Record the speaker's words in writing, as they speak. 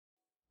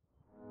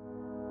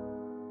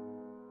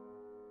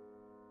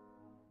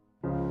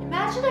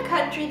Imagine a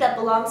country that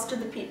belongs to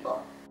the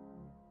people.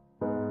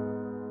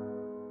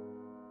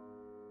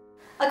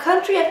 A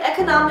country of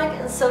economic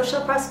and social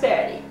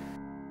prosperity.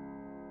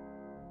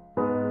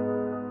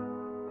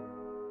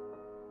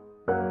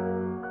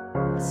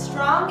 A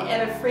strong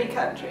and a free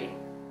country.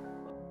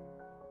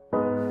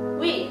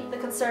 We, the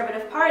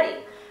Conservative Party,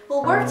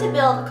 will work to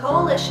build a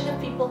coalition of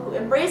people who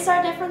embrace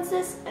our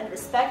differences and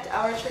respect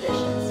our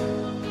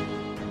traditions.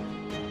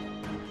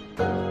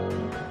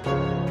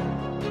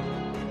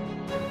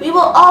 We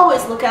will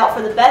always look out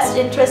for the best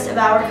interest of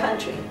our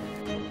country.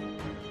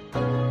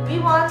 We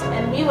want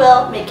and we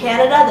will make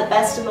Canada the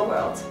best in the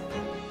world.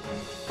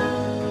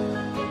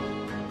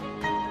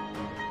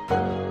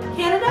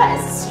 Canada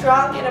is a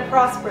strong and a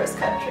prosperous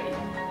country.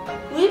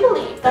 We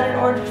believe that in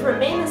order to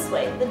remain this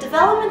way, the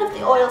development of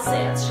the oil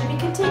sands should be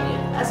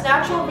continued, as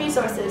natural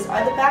resources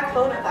are the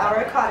backbone of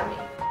our economy.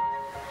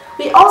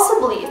 We also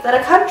believe that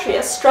a country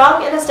as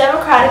strong and as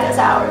democratic as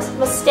ours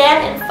must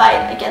stand and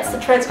fight against the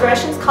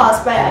transgressions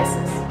caused by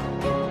ISIS.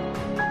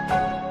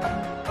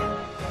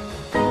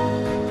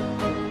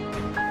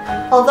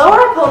 Although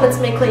our opponents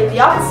may claim the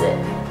opposite,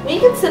 we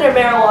consider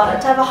marijuana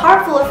to have a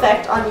harmful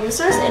effect on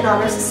users and on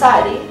our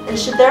society and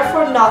should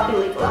therefore not be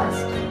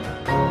legalized.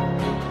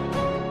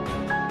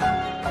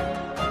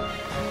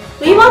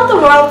 We want the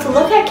world to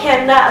look at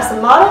Canada as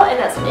a model and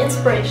as an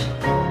inspiration.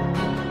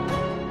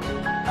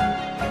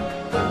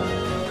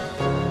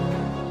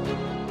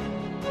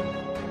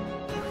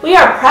 We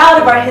are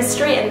proud of our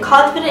history and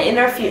confident in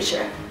our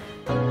future.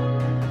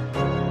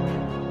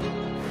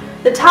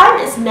 The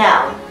time is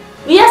now.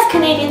 We ask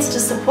Canadians to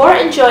support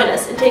and join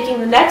us in taking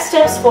the next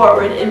steps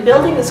forward in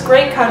building this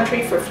great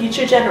country for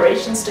future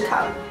generations to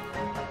come.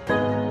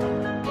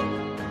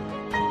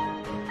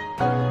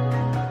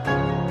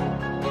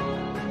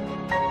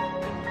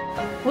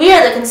 We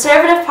are the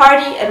Conservative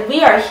Party and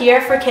we are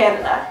here for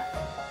Canada.